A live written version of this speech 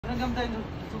come down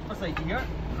beside you here.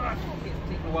 It's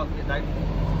taking a while to get down.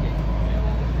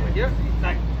 Okay. Right here.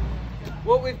 Now,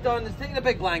 what we've done is taken a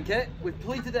big blanket, we've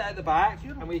pleated it at the back,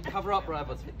 and we cover up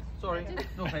Rewa's. Sorry,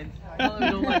 no offence. Not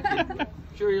that we don't like you.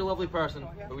 Sure, you're a lovely person,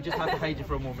 but we just have to hide you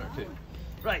for a moment or two.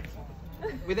 Right.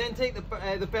 We then take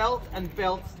the belt and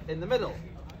belt in the middle.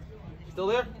 Still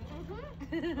there?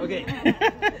 Okay.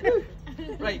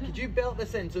 Right, could you belt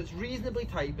this in so it's reasonably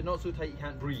tight, but not so tight you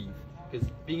can't breathe? Because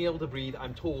being able to breathe,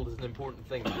 I'm told, is an important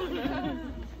thing.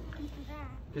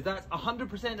 Because that's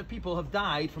 100% of people have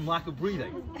died from lack of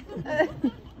breathing. There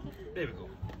we go.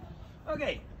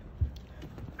 Okay.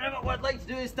 What I'd like to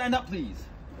do is stand up, please.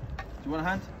 Do you want a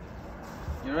hand?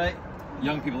 You alright?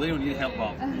 Young people, they don't need help,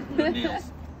 Bob.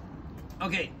 Nails.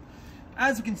 Okay.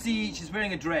 As you can see, she's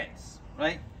wearing a dress,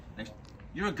 right? Now,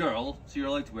 you're a girl, so you're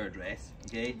allowed to wear a dress,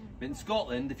 okay? But in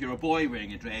Scotland, if you're a boy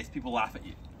wearing a dress, people laugh at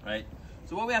you, right?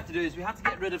 So what we have to do is we have to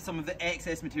get rid of some of the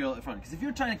excess material at the front. Because if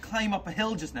you're trying to climb up a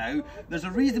hill just now, there's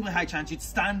a reasonably high chance you'd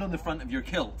stand on the front of your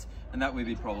kilt, and that would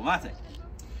be problematic.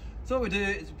 So what we do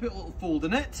is we put a little fold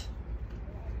in it,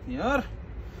 here,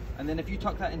 and then if you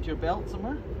tuck that into your belt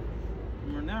somewhere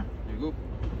in there, there you go.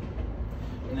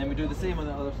 And then we do the same on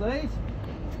the other side.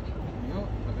 There you go,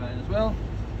 tuck that in as well.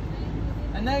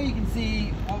 And now you can see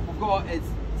what we've got is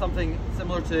something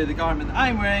similar to the garment that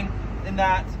I'm wearing, in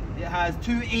that it has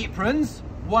two aprons,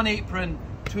 one apron,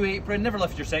 two apron. Never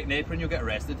lift your second apron, you'll get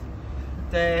arrested.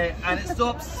 And it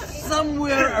stops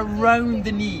somewhere around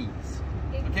the knees,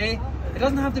 okay? It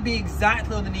doesn't have to be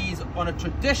exactly on the knees on a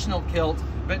traditional kilt,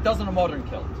 but it does on a modern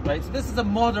kilt, right? So this is a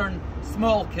modern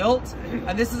small kilt,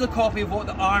 and this is a copy of what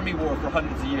the army wore for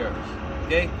hundreds of years,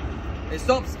 okay? It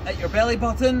stops at your belly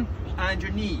button and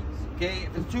your knees, okay?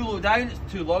 If it's too low down,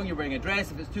 it's too long, you're wearing a dress.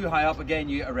 If it's too high up, again,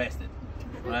 you get arrested.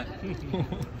 Right.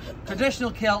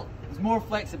 Traditional kilt, there's more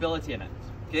flexibility in it.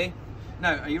 Okay.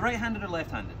 Now, are you right-handed or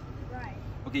left-handed? Right.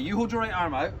 Okay, you hold your right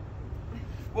arm out.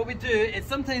 What we do is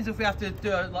sometimes if we have to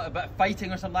do a bit of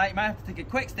fighting or something like that, you might have to take a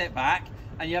quick step back,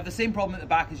 and you have the same problem at the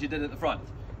back as you did at the front.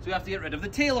 So we have to get rid of the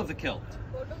tail of the kilt.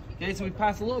 Okay, so we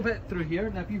pass a little bit through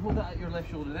here. Now, if you hold that at your left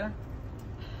shoulder there,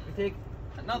 we take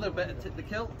another bit of the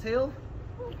kilt tail,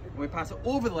 and we pass it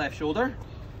over the left shoulder,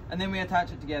 and then we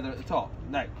attach it together at the top.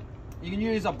 Now, you can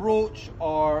use a brooch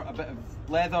or a bit of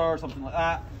leather or something like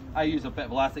that. I use a bit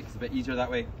of elastic, it's a bit easier that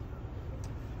way.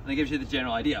 And it gives you the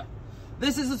general idea.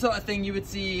 This is the sort of thing you would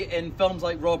see in films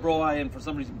like Rob Roy and for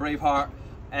some reason Braveheart.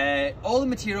 All the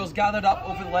materials gathered up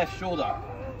over the left shoulder.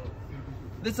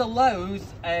 This allows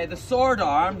the sword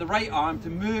arm, the right arm, to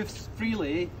move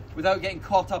freely without getting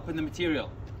caught up in the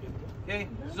material. Okay,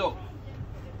 so,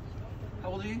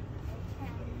 how old are you?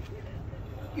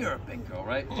 You're a big girl,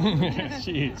 right?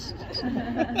 She is.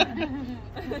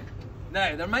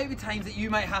 Now, there might be times that you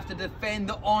might have to defend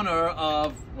the honour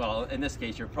of, well, in this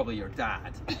case, you're probably your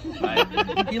dad. Right?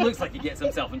 He looks like he gets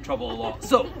himself in trouble a lot.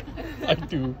 So, I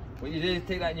do. what you do is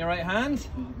take that in your right hand.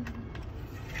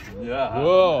 Yeah.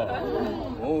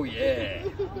 Whoa. Oh, yeah.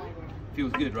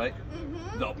 Feels good, right?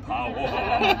 The power.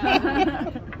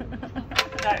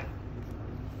 Now,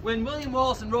 when William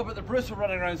Wallace and Robert the Bruce were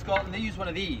running around Scotland, they used one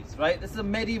of these, right? This is a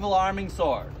medieval arming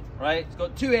sword, right? It's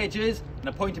got two edges and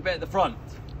a pointy bit at the front,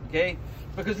 okay?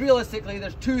 Because realistically,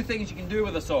 there's two things you can do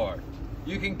with a sword.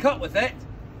 You can cut with it,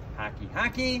 hacky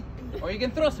hacky, or you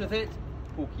can thrust with it,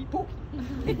 pokey pokey.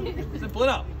 Simple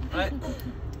enough, right?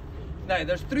 Now,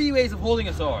 there's three ways of holding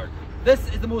a sword. This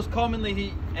is the most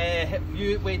commonly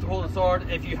way to hold a sword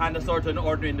if you hand a sword to an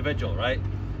ordinary individual, right?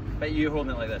 Bet you're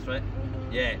holding it like this, right?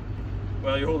 Yeah.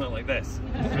 Well, you're holding it like this.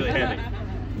 It's really heavy.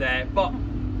 But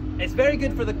it's very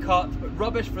good for the cut, but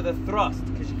rubbish for the thrust,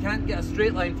 because you can't get a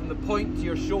straight line from the point to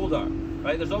your shoulder,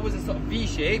 right? There's always a sort of V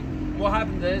shape. What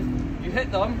happens is, you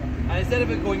hit them, and instead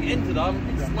of it going into them,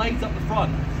 it slides up the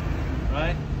front,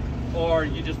 right? Or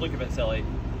you just look a bit silly,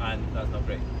 and that's not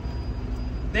great.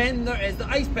 Then there is the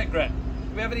ice pick grip.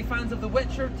 Do we have any fans of the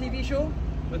Witcher TV show?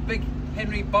 With big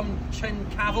Henry Bum Chin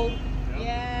Cavill?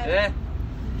 Yeah. Yeah?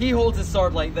 He holds his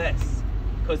sword like this,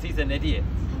 because he's an idiot.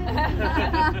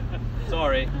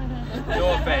 Sorry,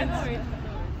 no offense.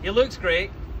 He looks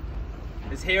great.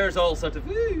 His hair's all sort of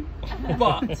woo.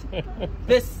 But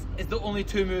this is the only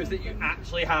two moves that you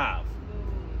actually have.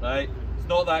 Right? It's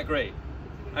not that great.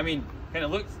 I mean, kind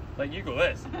of looks like you go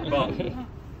this, but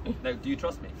now do you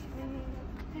trust me?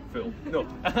 Full. No.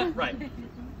 Right.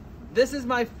 This is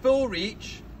my full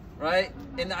reach, right,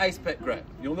 in the ice pick grip.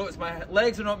 You'll notice my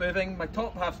legs are not moving, my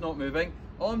top half's not moving.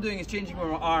 All I'm doing is changing where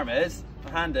my arm is,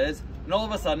 my hand is, and all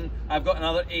of a sudden I've got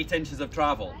another 8 inches of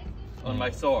travel on my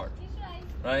sword,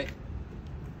 right?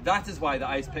 That is why the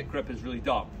ice pick grip is really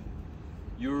dumb.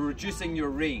 You're reducing your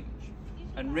range.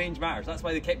 and range matters. That's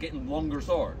why they kept getting longer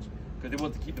swords, because they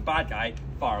want to keep the bad guy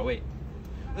far away.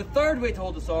 The third way to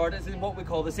hold the sword is in what we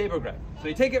call the saber grip. So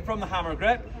you take it from the hammer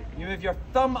grip, you move your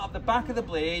thumb up the back of the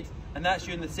blade, and that's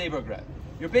you in the saber grip.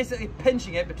 You're basically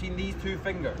pinching it between these two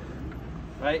fingers,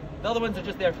 right? The other ones are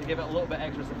just there to give it a little bit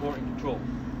extra support and control.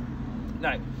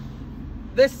 Now,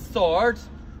 this sword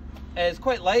is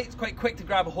quite light, it's quite quick to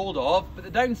grab a hold of, but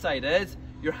the downside is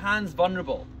your hand's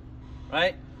vulnerable,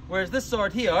 right? Whereas this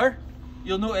sword here,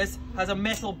 you'll notice, has a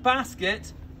metal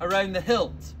basket around the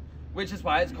hilt, which is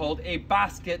why it's called a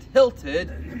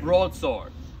basket-hilted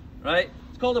broadsword, right?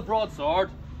 It's called a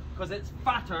broadsword because it's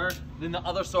fatter than the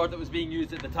other sword that was being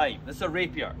used at the time. This is a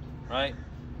rapier, right?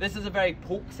 This is a very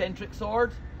poke-centric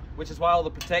sword, which is why all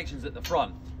the protection's at the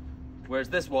front. Whereas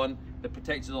this one, the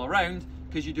protection's all around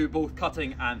because you do both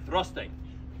cutting and thrusting.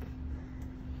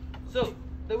 So,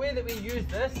 the way that we use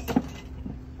this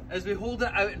is we hold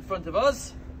it out in front of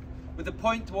us with the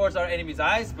point towards our enemy's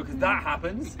eyes, because that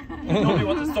happens. Nobody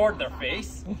wants a sword in their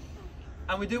face.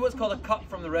 And we do what's called a cut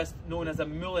from the wrist, known as a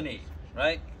moulinet,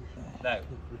 right? Now,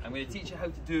 I'm going to teach you how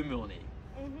to do a moulinet,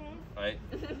 right?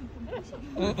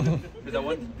 Because I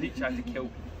want to teach you how to kill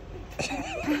people.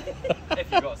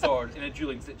 If you've got a sword in a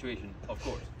dueling situation, of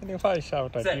course. And if I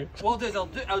shout at you? What I'll do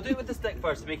is I'll do it with the stick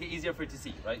first to make it easier for you to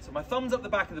see, right? So my thumb's up the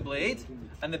back of the blade,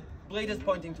 and the blade is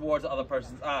pointing towards the other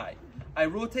person's eye. I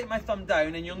rotate my thumb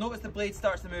down, and you'll notice the blade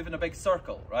starts to move in a big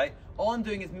circle, right? All I'm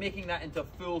doing is making that into a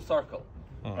full circle,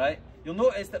 right? You'll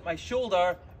notice that my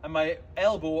shoulder and my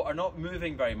elbow are not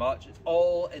moving very much. It's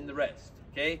all in the wrist,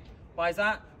 okay? Why is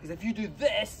that? Because if you do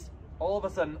this, all of a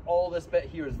sudden, all this bit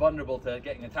here is vulnerable to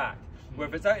getting attacked. Where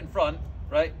if it's out in front,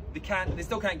 right, they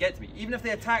still can't get to me. Even if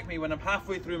they attack me when I'm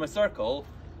halfway through my circle,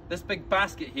 this big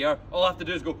basket here, all I have to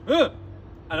do is go, "Ugh!"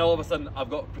 and all of a sudden I've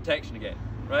got protection again,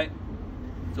 right?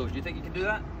 So do you think you can do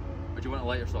that? Or do you want a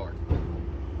lighter sword?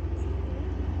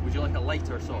 Would you like a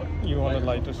lighter sword? You want a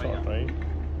lighter sword, right?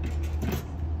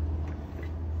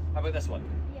 How about this one?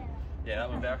 Yeah. Yeah, that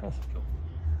one better? Cool.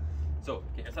 So,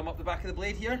 get your thumb up the back of the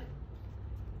blade here.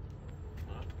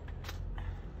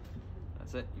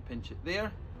 That's it, you pinch it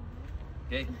there.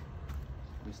 Okay,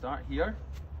 we start here,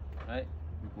 right?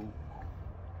 We go,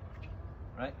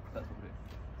 right? That's what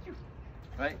we do.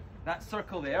 Right? That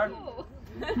circle there. Oh.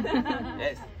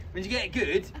 Yes. When you get it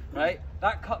good, right?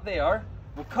 That cut there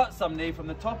will cut somebody from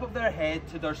the top of their head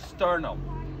to their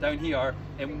sternum, down here,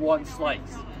 in one slice.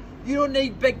 You don't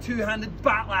need big two-handed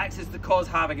battle axes to cause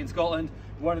havoc in Scotland.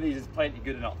 One of these is plenty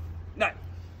good enough. Now,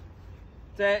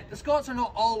 the Scots are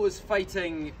not always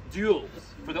fighting duels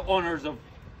for the honours of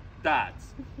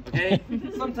dads, okay?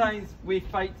 Sometimes we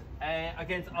fight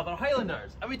against other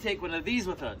Highlanders, and we take one of these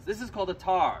with us. This is called a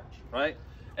targe, right?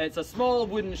 It's a small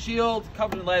wooden shield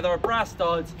covered in leather, brass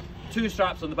studs, 2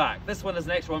 straps on the back. This one is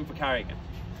an extra one for carrying it.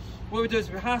 What we do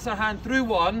is we pass our hand through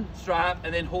one strap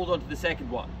and then hold on to the second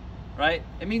one, right?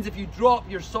 It means if you drop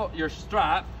your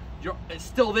strap, it's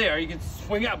still there. You can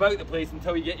swing it about the place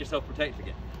until you get yourself protected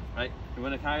again, right? You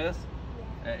want to carry this?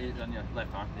 It's on your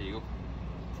left arm. There you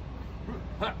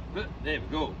go. There we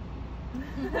go.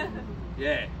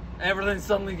 Yeah, everything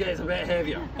suddenly gets a bit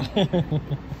heavier.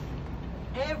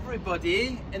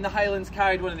 Everybody in the Highlands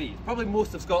carried one of these, probably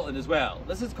most of Scotland as well.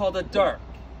 This is called a dirk,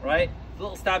 right? It's a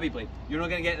little stabby blade. You're not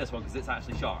going to get this one because it's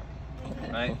actually sharp,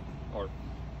 right? Or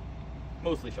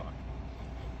mostly sharp.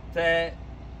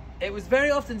 It was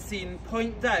very often seen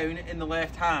point down in the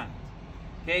left hand.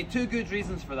 Okay, 2 good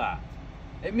reasons for that.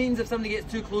 It means if somebody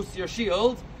gets too close to your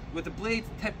shield, with the blade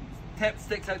tip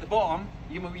sticks out the bottom,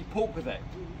 you can maybe poke with it.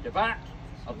 You're back,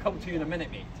 I'll come to you in a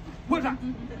minute, mate.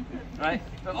 Right?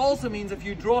 It also means if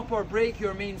you drop or break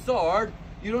your main sword,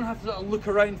 you don't have to sort of look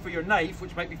around for your knife,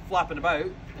 which might be flapping about.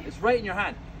 It's right in your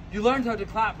hand. You learned how to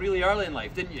clap really early in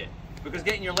life, didn't you? Because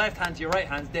getting your left hand to your right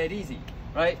hand's dead easy,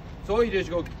 right? So all you do is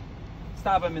you go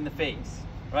stab him in the face,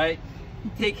 right?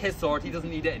 Take his sword, he doesn't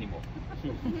need it anymore.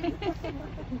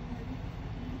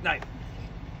 Now,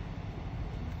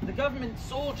 the government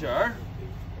soldier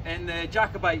in the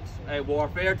Jacobite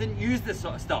warfare didn't use this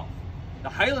sort of stuff. The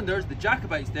Highlanders, the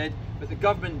Jacobites did, but the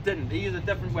government didn't. They used a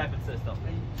different weapon system.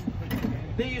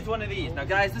 They used one of these. Now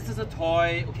guys, this is a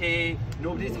toy, okay?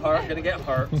 Nobody's gonna get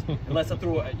hurt, unless I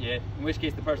throw it at you, in which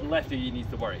case the person left you needs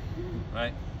to worry,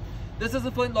 right? This is a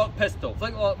flintlock pistol.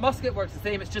 Flintlock musket works the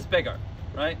same, it's just bigger,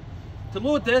 right? To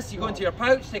load this, you go into your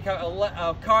pouch, take out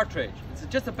a cartridge. It's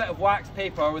just a bit of wax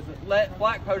paper with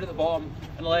black powder at the bottom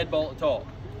and a lead ball at the top.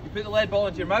 You put the lead ball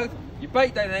into your mouth, you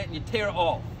bite down it and you tear it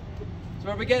off. So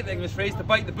where we get the English phrase, to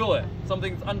bite the bullet,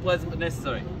 something that's unpleasant but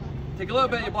necessary. Take a little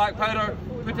bit of your black powder,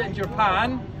 put it into your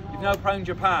pan, you've now primed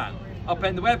your pan.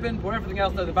 Upend the weapon, pour everything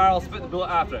else down the barrel, spit the bullet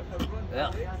after it.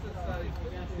 Ugh.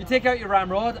 You take out your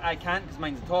ramrod. I can't because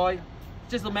mine's a toy.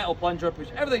 Just a metal plunger, push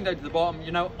everything down to the bottom.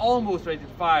 You're now almost ready to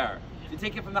fire. You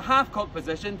take it from the half-cocked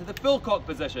position to the full-cocked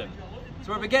position.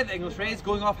 So where we get the English phrase,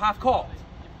 going off half-cocked.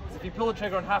 So if you pull the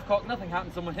trigger on half-cocked, nothing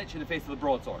happens, someone hits you in the face with a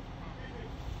broadsword.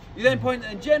 You then point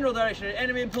in general direction at the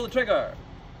enemy and pull the trigger.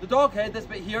 The dog head, this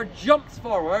bit here, jumps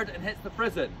forward and hits the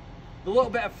prison. The little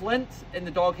bit of flint in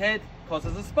the dog head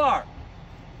causes a spark.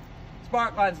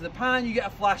 Spark lands in the pan, you get a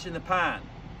flash in the pan.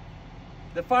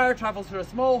 The fire travels through a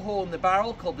small hole in the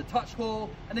barrel called the touch hole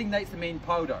and ignites the main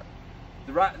powder.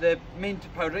 The main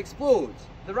powder explodes.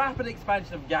 The rapid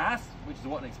expansion of gas, which is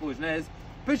what an explosion is,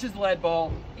 pushes the lead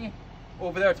ball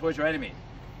over there towards your enemy.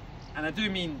 And I do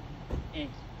mean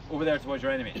over there towards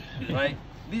your enemy, right?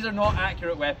 These are not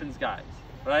accurate weapons, guys,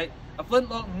 right? A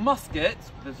flintlock musket,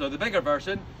 so the bigger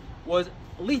version, was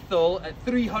lethal at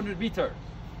 300 meters.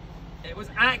 It was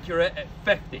accurate at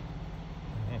 50.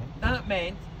 That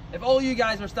meant if all you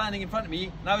guys were standing in front of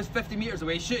me and I was 50 meters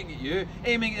away shooting at you,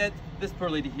 aiming at this poor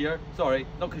lady here, sorry,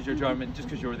 not because you're German, just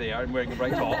because you were there and wearing a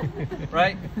bright top,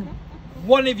 right?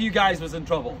 One of you guys was in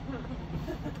trouble.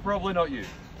 Probably not you.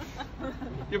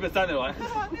 You've been standing there like,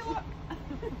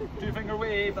 two-finger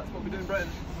wave, that's what we do in Britain.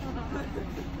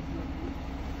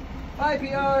 Hi,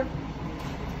 Peter.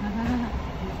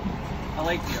 I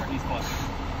like Peter, he's fun.